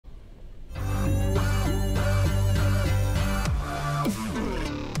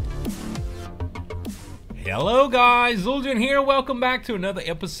Hello guys, Zueljin here. Welcome back to another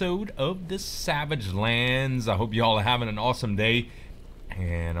episode of the Savage Lands. I hope you all are having an awesome day.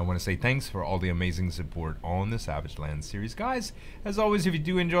 And I want to say thanks for all the amazing support on the Savage Lands series. Guys, as always, if you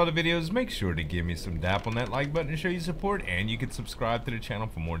do enjoy the videos, make sure to give me some dap on that like button to show your support. And you can subscribe to the channel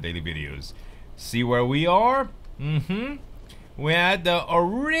for more daily videos. See where we are? We're at the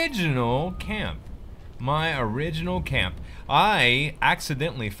original camp. My original camp. I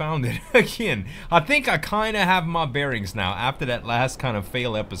accidentally found it again. I think I kind of have my bearings now after that last kind of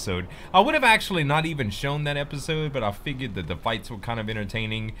fail episode. I would have actually not even shown that episode, but I figured that the fights were kind of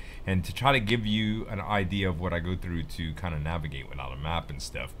entertaining and to try to give you an idea of what I go through to kind of navigate without a map and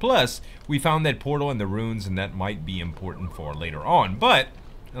stuff. Plus, we found that portal and the runes, and that might be important for later on. But,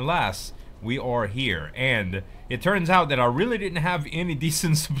 alas, we are here, and it turns out that I really didn't have any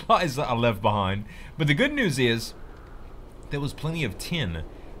decent supplies that I left behind. But the good news is, there was plenty of tin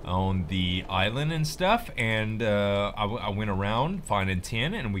on the island and stuff, and I went around finding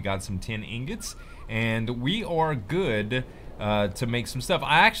tin, and we got some tin ingots, and we are good to make some stuff.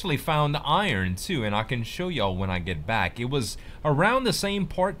 I actually found iron too, and I can show y'all when I get back. It was around the same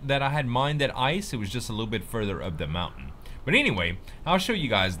part that I had mined at ice. It was just a little bit further up the mountain. But anyway, I'll show you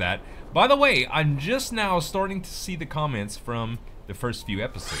guys that. By the way, I'm just now starting to see the comments from the first few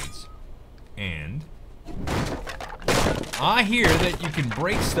episodes, and I hear that you can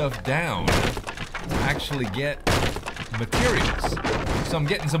break stuff down to actually get materials. So I'm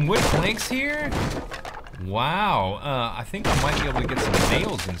getting some wood planks here. Wow, I think I might be able to get some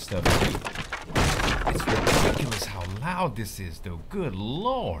nails and stuff too. It's ridiculous how loud this is though, good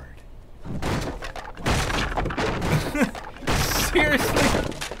lord. Seriously?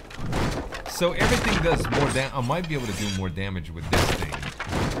 So everything does more damage. I might be able to do more damage with this thing.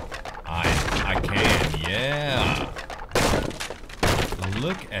 I can, yeah.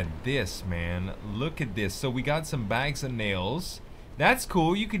 Look at this, man. Look at this. So we got some bags of nails. That's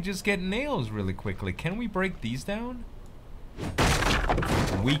cool. You could just get nails really quickly. Can we break these down?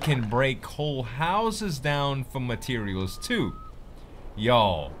 We can break whole houses down for materials too.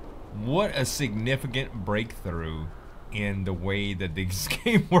 Y'all, what a significant breakthrough in the way that this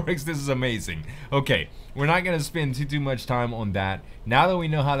game works. This is amazing. Okay, we're not going to spend too much time on that. Now that we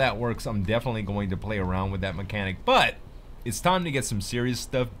know how that works, I'm definitely going to play around with that mechanic. But it's time to get some serious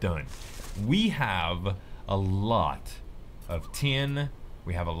stuff done. We have a lot of tin,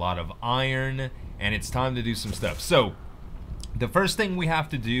 we have a lot of iron, and it's time to do some stuff. So the first thing we have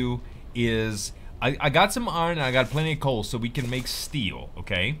to do is, I got some iron and I got plenty of coal, so we can make steel,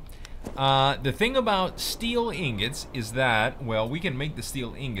 okay? The thing about steel ingots is that, well, we can make the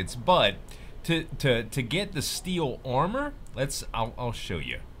steel ingots, but to get the steel armor, I'll show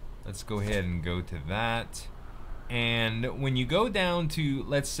you. Let's go ahead and go to that. And when you go down to,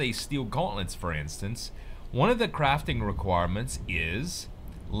 let's say, steel gauntlets, for instance, one of the crafting requirements is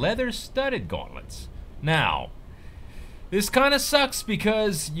leather-studded gauntlets. Now, this kind of sucks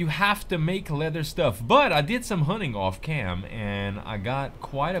because you have to make leather stuff, but I did some hunting off cam and I got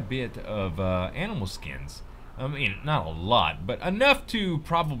quite a bit of animal skins. I mean, not a lot, but enough to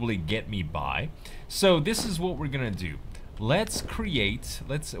probably get me by. So this is what we're gonna do. Let's create,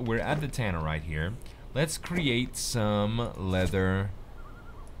 we're at the tannerite here. Let's create some leather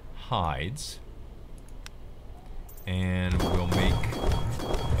hides. And we'll make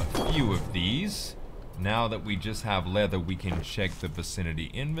a few of these. Now that we just have leather, we can check the vicinity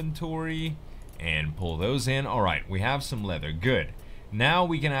inventory and pull those in. Alright, we have some leather. Good. Now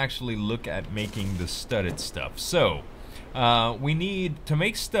we can actually look at making the studded stuff. So, we need, to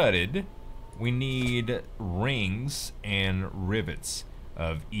make studded, we need rings and rivets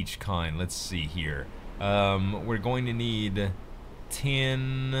of each kind. Let's see here. We're going to need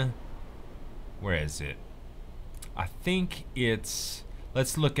 10, where is it? I think it's,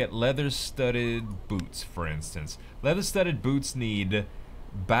 let's look at leather-studded boots, for instance. Leather-studded boots need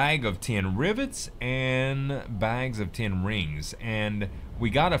bag of 10 rivets and bags of 10 rings. And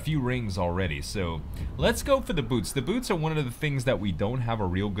we got a few rings already, so let's go for the boots. The boots are one of the things that we don't have a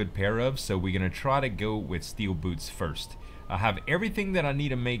real good pair of, so we're going to try to go with steel boots first. I have everything that I need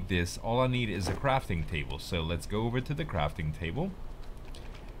to make this. All I need is a crafting table. So let's go over to the crafting table.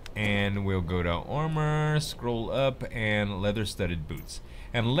 And we'll go to armor, scroll up, and leather-studded boots.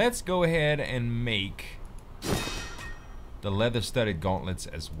 And let's go ahead and make the leather-studded gauntlets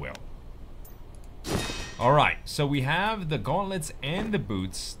as well. Alright, so we have the gauntlets and the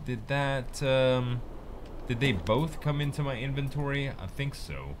boots. Did they both come into my inventory? I think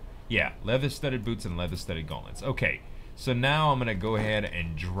so. Yeah, leather-studded boots and leather-studded gauntlets. Okay, so now I'm gonna go ahead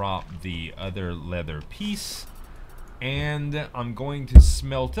and drop the other leather piece. And I'm going to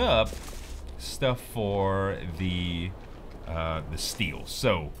smelt up stuff for the steel.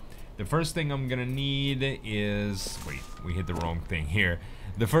 So the first thing I'm gonna need is, wait, we hit the wrong thing here.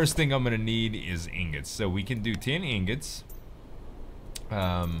 The first thing I'm gonna need is ingots. So we can do 10 ingots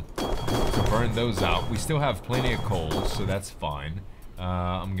to burn those out. We still have plenty of coal, so that's fine.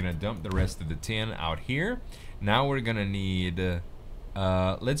 I'm gonna dump the rest of the tin out here. Now we're gonna need,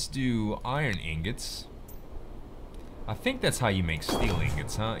 let's do iron ingots. I think that's how you make steel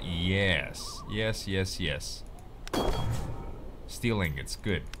ingots, huh? Yes, yes, yes, yes. Steel ingots,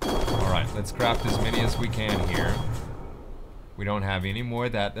 good. Alright, let's craft as many as we can here. We don't have any more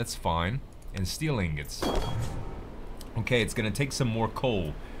of that, that's fine. And steel ingots. Okay, it's gonna take some more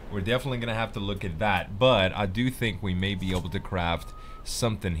coal. We're definitely gonna have to look at that, but I do think we may be able to craft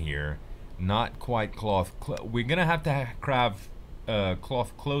something here. Not quite cloth. We're gonna have to craft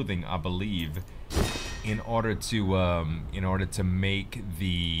cloth clothing, I believe, in order to make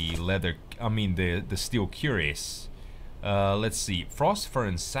the leather. I mean the steel cuirass. Let's see, frost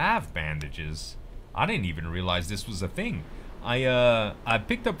fern salve bandages. I didn't even realize this was a thing. I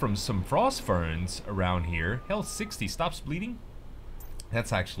picked up from some frost ferns around here. Health 60, stops bleeding.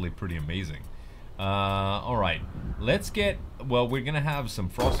 That's actually pretty amazing. Alright, let's get, well, we're gonna have some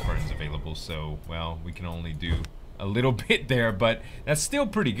frost ferns available, so, well, we can only do a little bit there, but that's still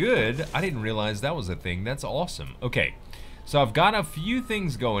pretty good. I didn't realize that was a thing. That's awesome. Okay, so I've got a few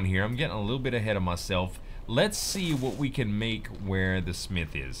things going here. I'm getting a little bit ahead of myself. Let's see what we can make where the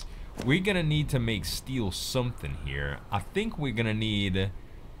smith is. We're gonna need to make steel something here. I think we're gonna need,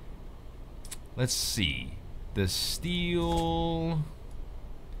 let's see, the steel.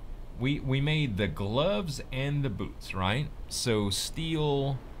 We made the gloves and the boots, right? So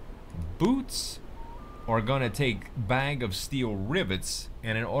steel boots are gonna take bag of steel rivets,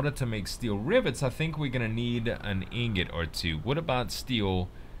 and in order to make steel rivets, I think we're gonna need an ingot or two. What about steel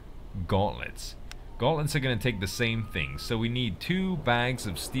gauntlets? Gauntlets are gonna take the same thing. So we need 2 bags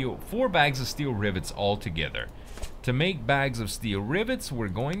of steel, 4 bags of steel rivets all together. To make bags of steel rivets, we're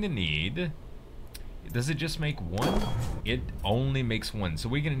going to need, does it just make 1? It only makes 1. So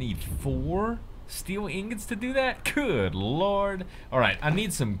we're gonna need 4 steel ingots to do that? Good lord. Alright, I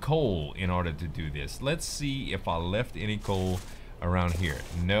need some coal in order to do this. Let's see if I left any coal around here.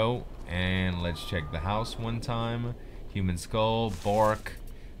 No. And let's check the house one time. Human skull, bark.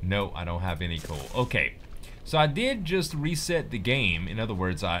 No, I don't have any coal. Okay, so I did just reset the game. In other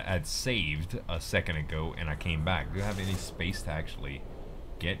words, I had saved a second ago and I came back. Do I have any space to actually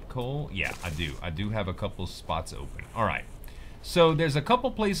get coal? Yeah, I do. I do have a couple spots open. Alright, so there's a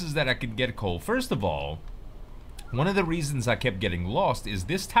couple places that I could get coal. First of all, one of the reasons I kept getting lost is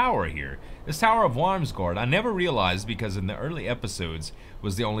this tower here. This Tower of Warmsgard. I never realized, because in the early episodes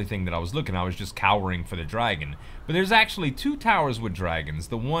was the only thing that I was looking. I was just cowering for the dragon. But there's actually 2 towers with dragons.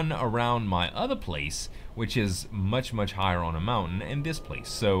 The one around my other place, which is much, much higher on a mountain, and this place.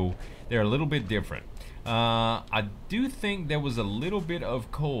 So they're a little bit different. I do think there was a little bit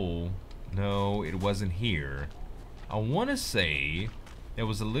of coal. No, it wasn't here. I want to say there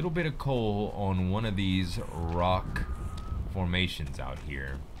was a little bit of coal on one of these rock formations out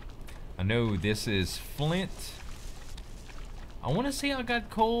here. I know this is flint. I want to say I got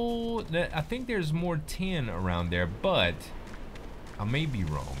coal. I think there's more tin around there, but I may be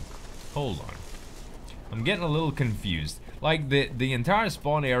wrong. Hold on. I'm getting a little confused. Like the entire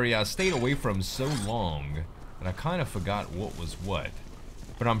spawn area I stayed away from so long that I kind of forgot what was what.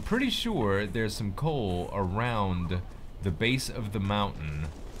 But I'm pretty sure there's some coal around the base of the mountain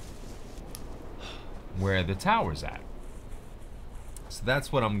where the tower's at. So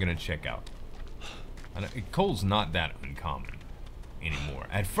that's what I'm gonna check out. Coal's not that uncommon anymore.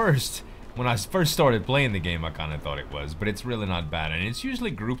 At first, when I first started playing the game, I kind of thought it was, but it's really not bad, and it's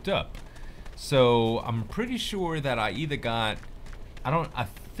usually grouped up. So I'm pretty sure that I either got, I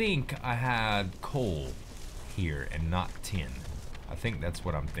think I had coal here and not tin. I think that's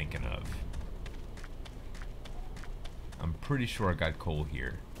what I'm thinking of. I'm pretty sure I got coal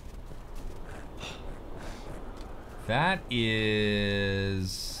here. That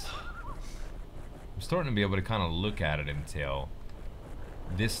is, I'm starting to be able to kind of look at it and tell.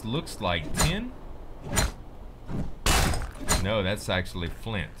 This looks like tin. No, that's actually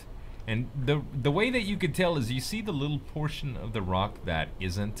flint. And the way that you could tell is, you see the little portion of the rock that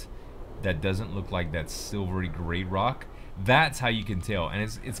doesn't look like that silvery gray rock. That's how you can tell, and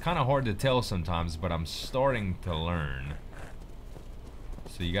it's kind of hard to tell sometimes, but I'm starting to learn.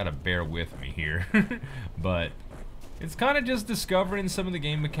 So you gotta bear with me here. But it's kind of just discovering some of the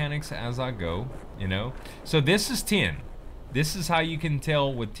game mechanics as I go, you know. So this is tin. This is how you can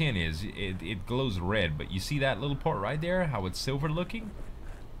tell what tin is. It glows red, but you see that little part right there, how it's silver looking?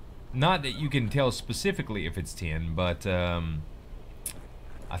 Not that you can tell specifically if it's tin, but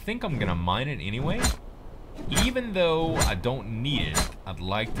I think I'm gonna mine it anyway. Even though I don't need it, I'd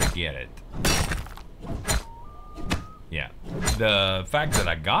like to get it. Yeah, the fact that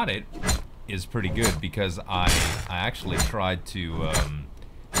I got it is pretty good because I actually tried to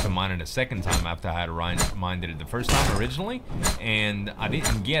mine it a second time after I had mined it the first time originally, and I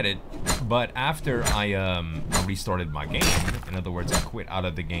didn't get it. But after I restarted my game, in other words, I quit out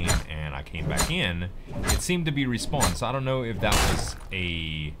of the game and I came back in, it seemed to be respawned. So I don't know if that was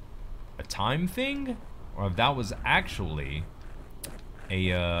a time thing or if that was actually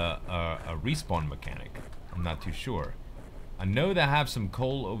a respawn mechanic. I'm not too sure. I know that I have some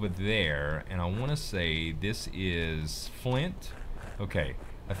coal over there, and I want to say this is flint. Okay,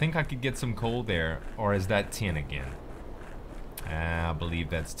 I think I could get some coal there, or is that tin again? I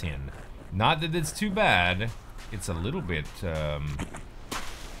believe that's tin. Not that it's too bad. It's a little bit, I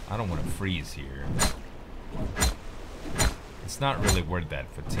don't want to freeze here. It's not really worth that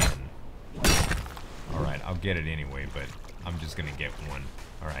for tin. Alright, I'll get it anyway, but I'm just gonna get one.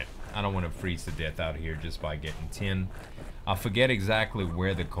 Alright, I don't want to freeze to death out here just by getting tin. I forget exactly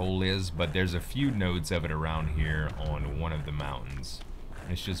where the coal is, but there's a few nodes of it around here on one of the mountains.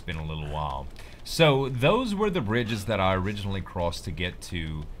 It's just been a little while. So those were the bridges that I originally crossed to get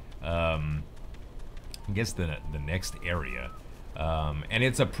to, I guess the next area. And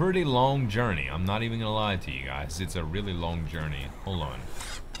it's a pretty long journey. I'm not even gonna lie to you guys. It's a really long journey. Hold on.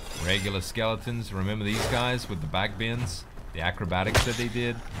 Regular skeletons. Remember these guys with the back bends? The acrobatics that they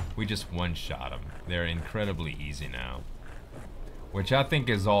did? We just one-shot them. They're incredibly easy now. Which I think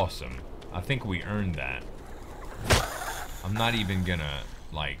is awesome. I think we earned that. I'm not even gonna,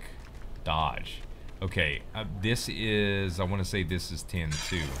 like, dodge. Okay, this is, I want to say this is 10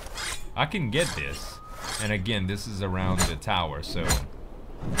 too. I can get this. And again, this is around the tower, so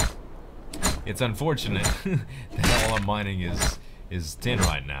it's unfortunate that all I'm mining is tin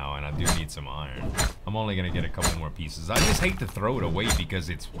right now, and I do need some iron. I'm only gonna get a couple more pieces. I just hate to throw it away because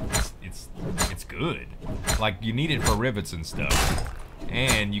it's good. Like, you need it for rivets and stuff,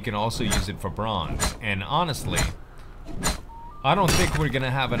 and you can also use it for bronze. And honestly, I don't think we're gonna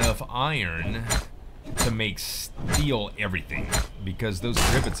have enough iron to make steel everything, because those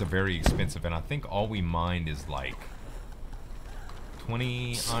rivets are very expensive, and I think all we mined is like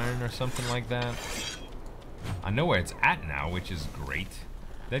 20 iron or something like that. I know where it's at now, which is great.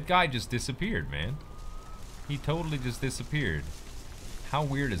 That guy just disappeared, man. He totally just disappeared. How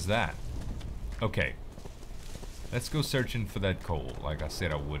weird is that? Okay. Let's go searching for that coal, like I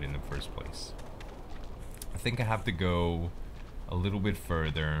said I would in the first place. I think I have to go a little bit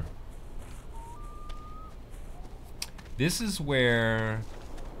further. This is where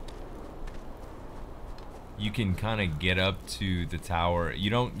you can kind of get up to the tower. You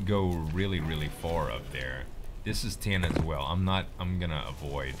don't go really far up there. This is 10 as well. I'm gonna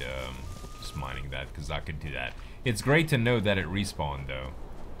avoid just mining that because I could do that. It's great to know that it respawned though.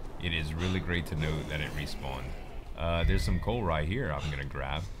 It is really great to know that it respawned. There's some coal right here I'm gonna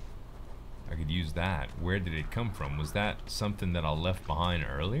grab. I could use that. Where did it come from? Was that something that I left behind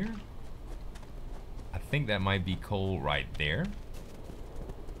earlier? I think that might be coal right there.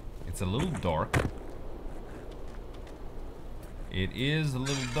 It's a little dark. It is a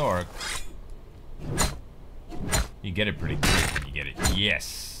little dark. You get it pretty quick when you get it.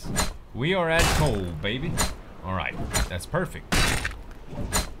 Yes! We are at coal, baby. Alright, that's perfect.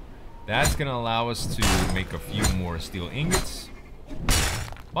 That's gonna allow us to make a few more steel ingots.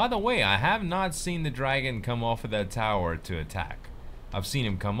 By the way, I have not seen the dragon come off of that tower to attack. I've seen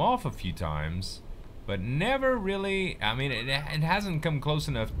him come off a few times, but never really, I mean, it hasn't come close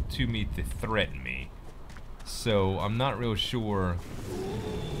enough to me to threaten me. So I'm not real sure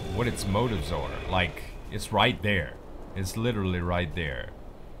what its motives are. Like, it's right there. It's literally right there.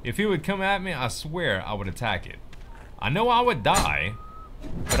 If it would come at me, I swear I would attack it. I know I would die,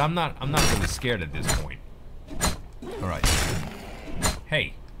 but I'm not really scared at this point. Alright.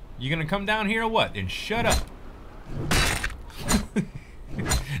 Hey, you gonna come down here or what? Then shut up.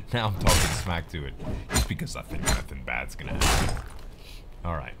 Now I'm talking smack to it. Just because I think nothing bad's gonna happen.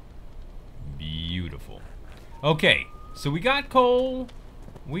 Alright. Beautiful. Okay, so we got coal.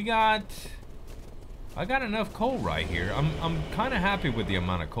 I got enough coal right here. I'm kind of happy with the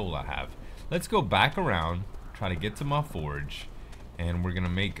amount of coal I have. Let's go back around, try to get to my forge, and we're gonna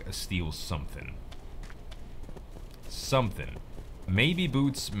make a steel something. Something. Maybe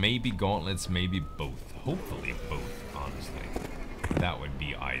boots, maybe gauntlets, maybe both. Hopefully both, honestly. That would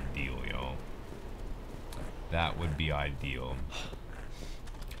be ideal, y'all. That would be ideal.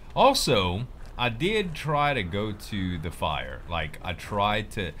 Also, I did try to go to the fire. Like, I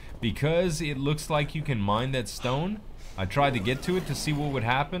tried to, because it looks like you can mine that stone, I tried to get to it to see what would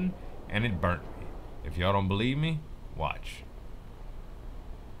happen, and it burnt me. If y'all don't believe me, watch.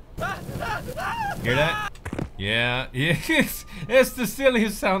 Hear that? Yeah, it's the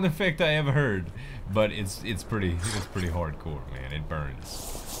silliest sound effect I ever heard, but it's pretty hardcore, man. It burns.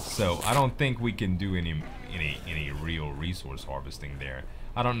 So I don't think we can do any real resource harvesting there.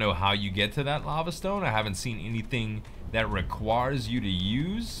 I don't know how you get to that lava stone. I haven't seen anything that requires you to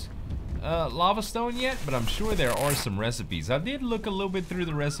use lava stone yet, but I'm sure there are some recipes. I did look a little bit through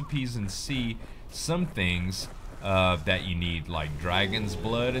the recipes and see some things that you need, like dragon's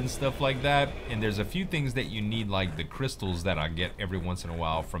blood and stuff like that, and there's a few things that you need, like the crystals that I get every once in a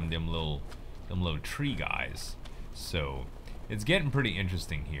while from them little tree guys. So it's getting pretty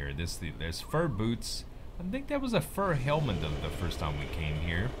interesting here. There's fur boots. I think that was a fur helmet the first time we came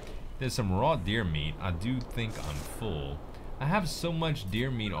here. There's some raw deer meat. I do think I'm full. I have so much deer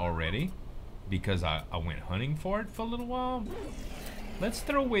meat already because I went hunting for it for a little while. Let's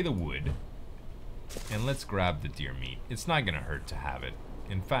throw away the wood and let's grab the deer meat. It's not gonna hurt to have it.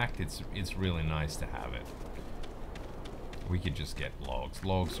 In fact, it's really nice to have it. We could just get logs.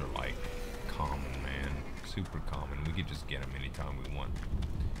 Logs are like common, man. Super common. We could just get them anytime we want.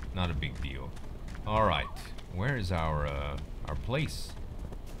 Not a big deal. All right, where is our place?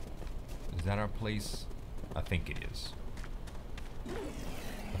 Is that our place? I think it is.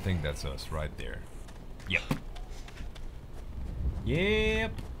 I think that's us right there. Yep.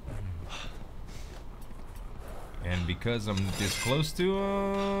 Yep. And because I'm this close to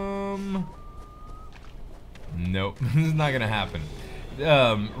them, nope, it's not gonna happen.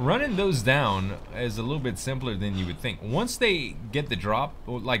 Running those down is a little bit simpler than you would think. Once they get the drop,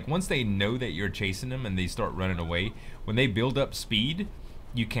 or like once they know that you're chasing them and they start running away, when they build up speed,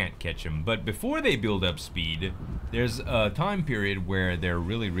 you can't catch them. But before they build up speed, there's a time period where they're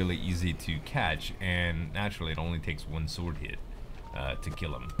really easy to catch, and naturally it only takes one sword hit to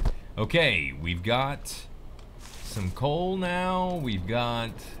kill them. Okay, we've got some coal now. We've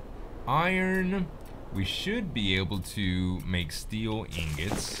got iron. We should be able to make steel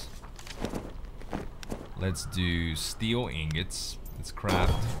ingots. Let's do steel ingots. Let's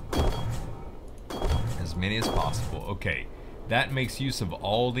craft as many as possible. Okay, that makes use of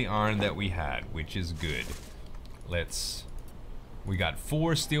all the iron that we had, which is good. We got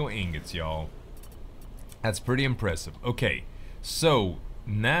 4 steel ingots, y'all. That's pretty impressive. Okay, so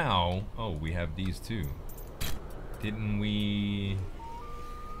now, oh, we have these too. Didn't we?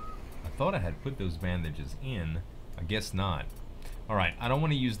 I thought I had put those bandages in. I guess not. Alright, I don't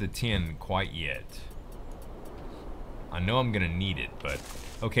want to use the tin quite yet. I know I'm gonna need it, but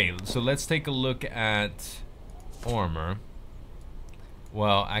okay, so let's take a look at armor.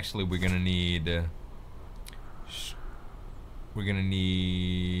 Well, actually we're gonna need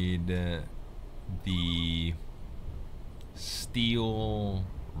the steel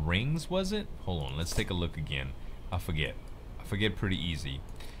rings, was it? Hold on, let's take a look again. I forget pretty easy.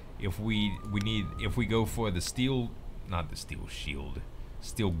 If we go for the steel, not the steel shield,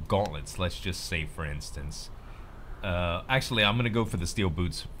 steel gauntlets, let's just say, for instance. Actually, I'm gonna go for the steel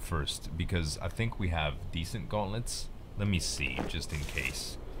boots first because I think we have decent gauntlets. Let me see, just in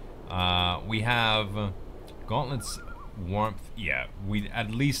case. We have gauntlets, warmth. Yeah, we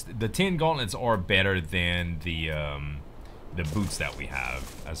at least the tin gauntlets are better than the boots that we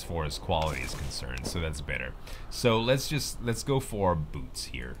have as far as quality is concerned, so that's better. So let's go for boots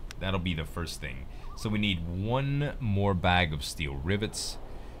here. That'll be the first thing. So we need 1 more bag of steel rivets.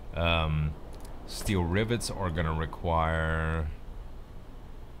 Steel rivets are gonna require,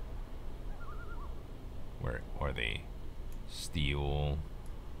 where are they? Steel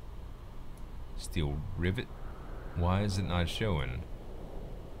rivet. Why is it not showing?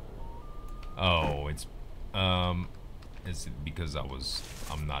 Oh, it's is it because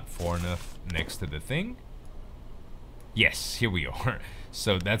I'm not far enough next to the thing? Yes, here we are.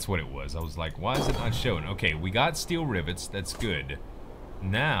 So that's what it was. I was like, why is it not showing? Okay, we got steel rivets. That's good.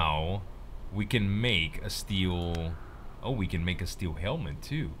 Now we can make a steel. Oh, we can make a steel helmet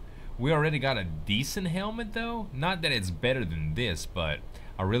too. We already got a decent helmet though. Not that it's better than this, but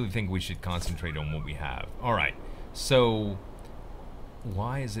I really think we should concentrate on what we have. All right. So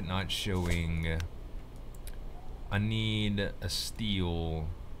why is it not showing? I need a steel.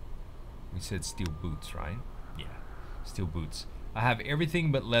 We said steel boots, right? Yeah, steel boots. I have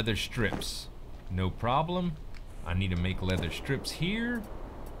everything but leather strips. No problem. I need to make leather strips here.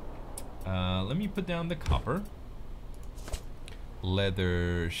 Let me put down the copper.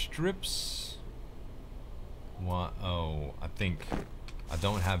 Leather strips. What? Oh, I think I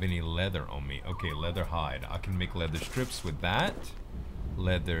don't have any leather on me. Okay, leather hide. I can make leather strips with that.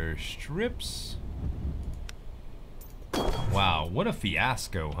 Leather strips. Wow, what a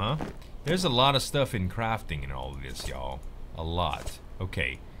fiasco, huh? There's a lot of stuff in crafting in all of this, y'all. A lot.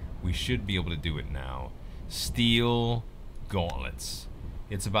 Okay, we should be able to do it now. Steel gauntlets.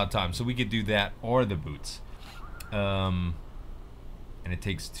 It's about time. So we could do that or the boots. And it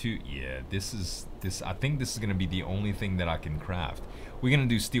takes 2. Yeah, I think this is gonna be the only thing that I can craft. We're gonna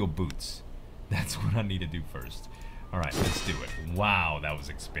do steel boots. That's what I need to do first. Alright, let's do it. Wow, that was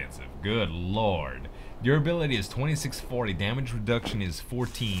expensive. Good lord. Durability is 2640. Damage reduction is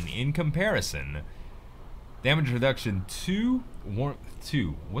 14. In comparison, damage reduction 2, warmth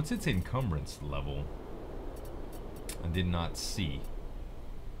 2. What's its encumbrance level? I did not see.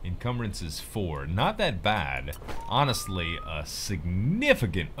 Encumbrance is 4. Not that bad. Honestly, a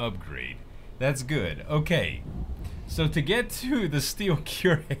significant upgrade. That's good. Okay. So to get to the steel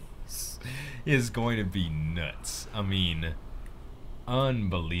cuirass is going to be nuts. I mean,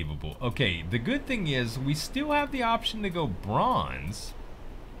 unbelievable. Okay, the good thing is we still have the option to go bronze.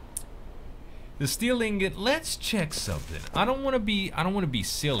 The steel ingot, let's check something. I don't want to be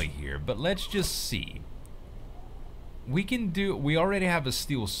silly here, but let's just see. We already have a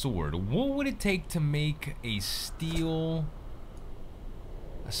steel sword. What would it take to make a steel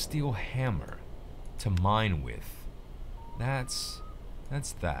hammer to mine with? That's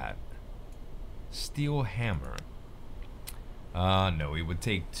that. Steel hammer. No, it would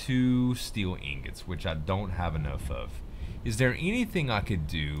take 2 steel ingots, which I don't have enough of. Is there anything I could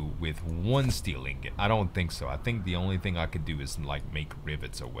do with 1 steel ingot? I don't think so. I think the only thing I could do is like make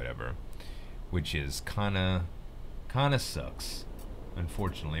rivets or whatever, which is kinda sucks,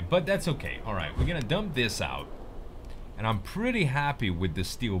 unfortunately, but that's okay. All right, we're gonna dump this out, and I'm pretty happy with the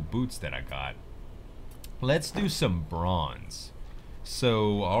steel boots that I got. Let's do some bronze.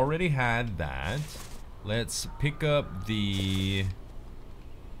 So already had that. Let's pick up the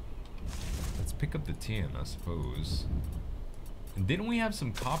tin, I suppose. And didn't we have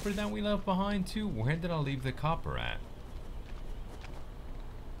some copper that we left behind too? Where did I leave the copper at?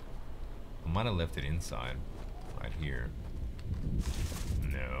 I might have left it inside. Right here.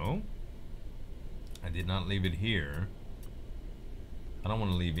 No. I did not leave it here. I don't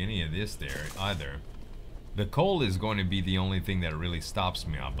want to leave any of this there either. The coal is going to be the only thing that really stops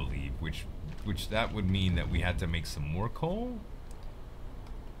me, I believe, which that would mean that we had to make some more coal.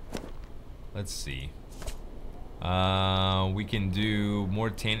 Let's see. We can do more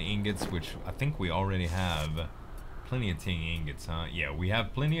tin ingots, which I think we already have plenty of tin ingots, huh? Yeah, we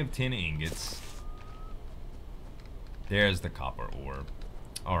have plenty of tin ingots. There's the copper ore.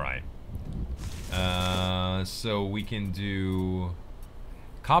 Alright. So we can do...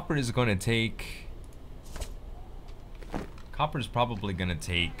 Copper is going to take... Copper's probably going to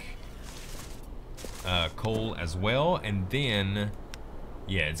take coal as well, and then...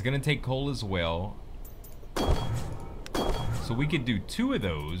 Yeah, it's going to take coal as well. So we could do 2 of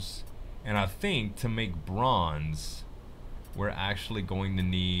those, and I think to make bronze, we're actually going to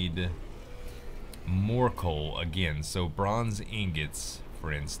need more coal again. So bronze ingots,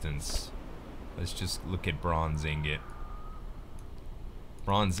 for instance. Let's just look at bronze ingot.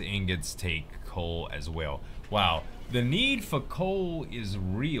 Bronze ingots take coal as well. Wow, the need for coal is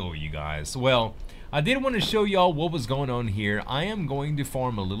real, you guys. Well, I did want to show y'all what was going on here. I am going to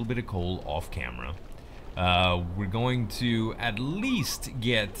farm a little bit of coal off camera. We're going to at least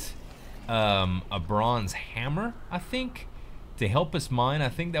get a bronze hammer, I think, to help us mine. I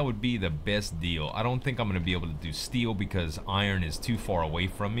think that would be the best deal. I don't think I'm going to be able to do steel because iron is too far away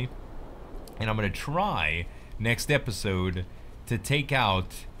from me. And I'm going to try next episode to take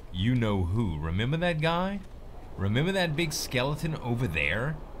out you-know-who. Remember that guy? Remember that big skeleton over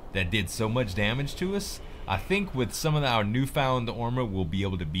there that did so much damage to us? I think with some of our newfound armor, we'll be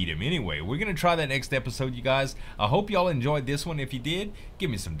able to beat him. Anyway, we're going to try that next episode, you guys. I hope y'all enjoyed this one. If you did, give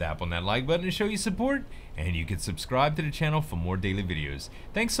me some tap on that like button to show your support. And you can subscribe to the channel for more daily videos.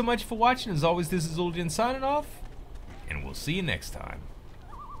 Thanks so much for watching. As always, this is Zueljin signing off. And we'll see you next time.